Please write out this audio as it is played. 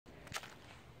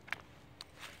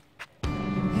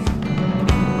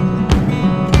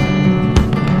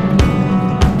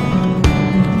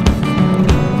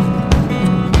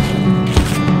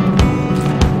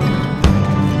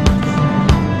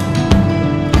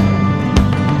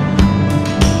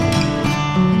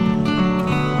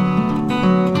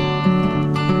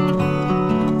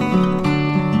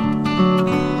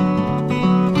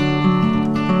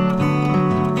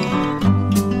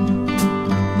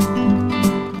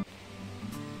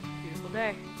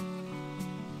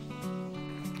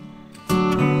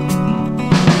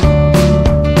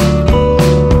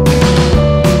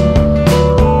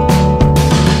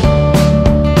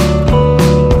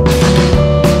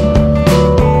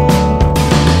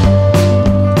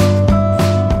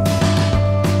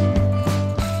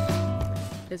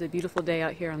Beautiful day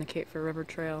out here on the Cape Fear River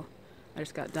Trail. I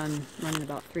just got done running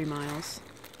about 3 miles.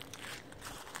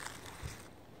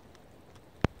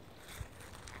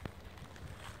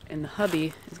 And the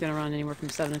hubby is going to run anywhere from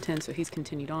 7 to 10, so he's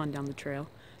continued on down the trail.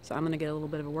 So I'm going to get a little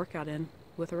bit of a workout in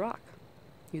with a rock.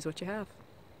 Use what you have.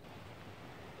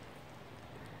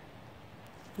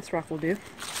 This rock will do.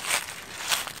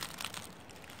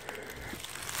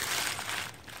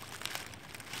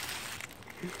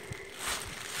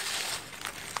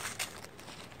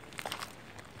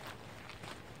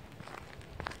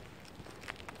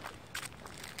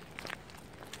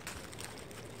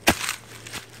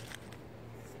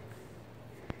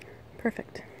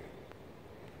 Perfect.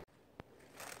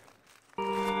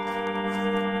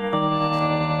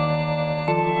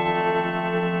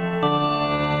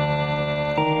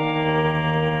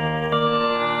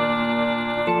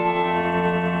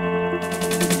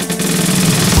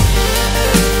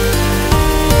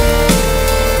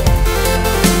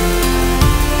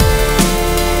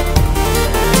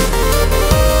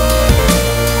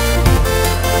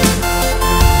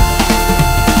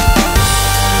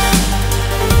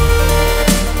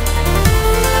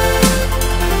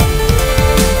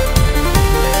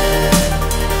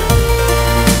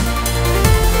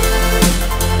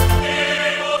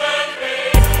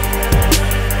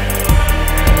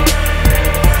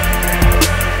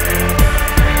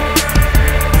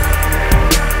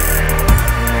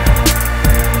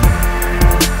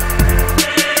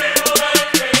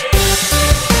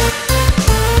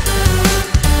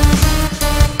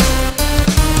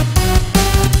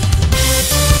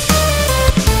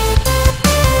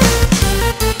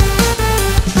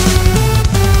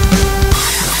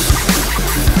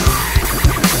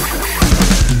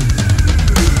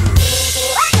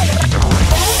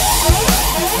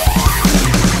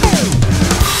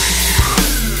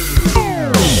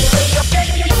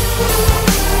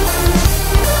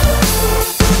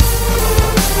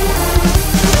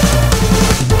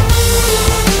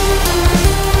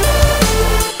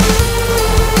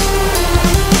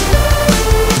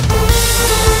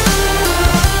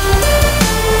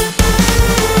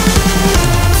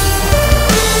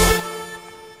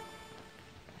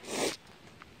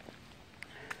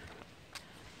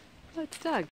 Oh, it's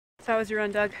Doug. So how was your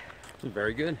run, Doug?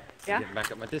 Very good. Yeah? Getting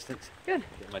back up my distance. Good.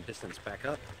 Getting my distance back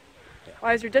up. Yeah.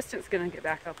 Why is your distance going to get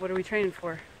back up? What are we training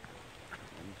for?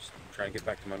 I'm just trying to get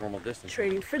back to my normal distance.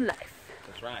 Training for life.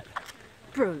 That's right.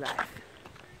 Pro life.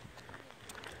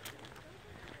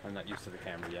 I'm not used to the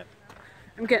camera yet.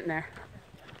 I'm getting there.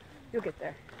 You'll get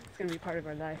there. It's going to be part of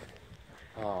our life.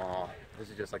 Oh, this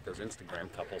is just like those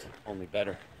Instagram couples, only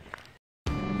better.